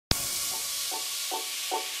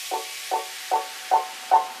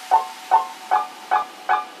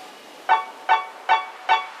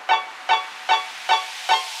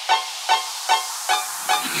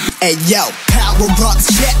Hey yo, power-ups,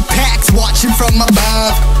 jetpacks, watching from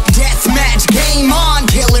above. Deathmatch, game on,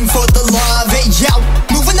 killing for the love. Hey yo,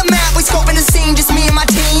 moving the map, we scoping the scene, just me and my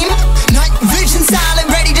team. Night vision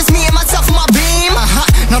silent, ready, just me and myself and my beam.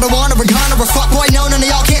 Not a one or a gun or a fuckboy, no, none of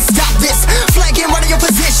y'all can't stop this. Flanking, running your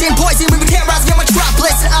position, poison, we can't rise, get my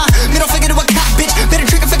dropless. Middle finger to a cop, bitch, better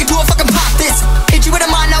trigger finger to a fucking pop this. Hit you with a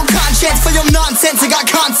mind, no conscience, for your nonsense, I got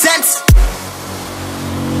consensus.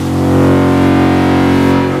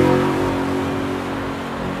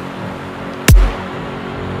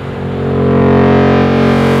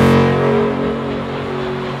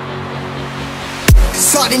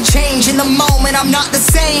 Sudden change in the moment, I'm not the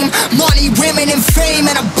same. Money, women, and fame,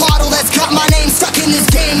 and a bottle that's got my name stuck in this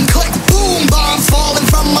game. Click, boom, bombs falling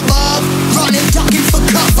from above. Running, ducking for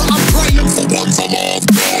cover, I'm praying for ones I love.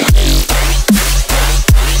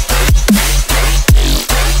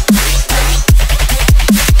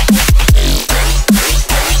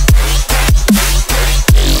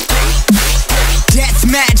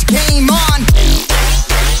 Deathmatch, game on.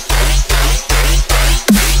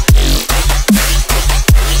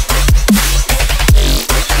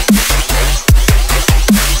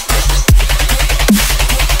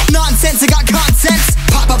 I got consensus.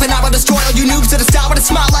 Pop up and I will destroy all you noobs to the style with a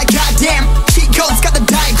smile like goddamn. Cheat codes got the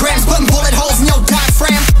diagrams, putting bullet holes in your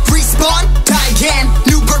diaphragm. Respawn, die again.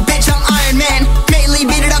 New bird bitch, I'm Iron Man. Mainly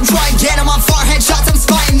beat it up, try again. I'm on far headshots, I'm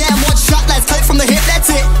spying them. One shot, last click from the hip,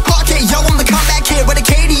 that's it. Okay, yo, I'm the comeback kid with a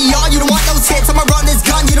KDR. You don't want those hits, I'ma run this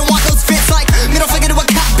gun. You don't want those fits like middle finger to a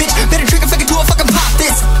cop, bitch. Better trigger finger to a fucking pop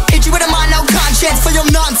this. Hit you with a mind, no conscience. For your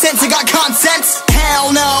nonsense, I got consensus.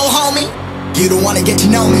 Hell no, homie. You don't wanna get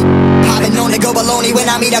to know me. I've been known to go baloney when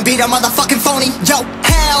I meet a beat a motherfucking phony. Yo,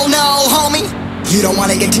 hell no, homie. You don't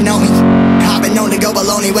wanna get to know me. I've been known to go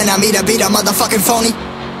baloney when I meet a beat a motherfucking phony.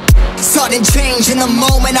 Sudden change in the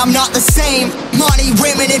moment, I'm not the same. Money,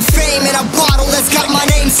 women, and fame, and a bottle that's got my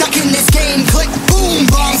name stuck in this game. Click, boom,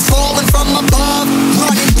 bombs falling from above.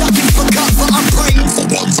 Running, ducking for cover, I'm praying for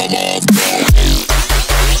ones I love.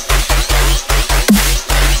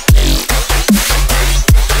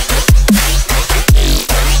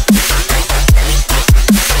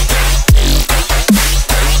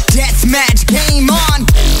 Deathmatch, game on.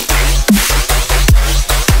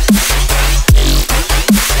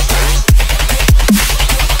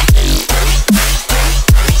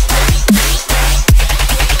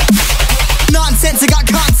 Nonsense, I got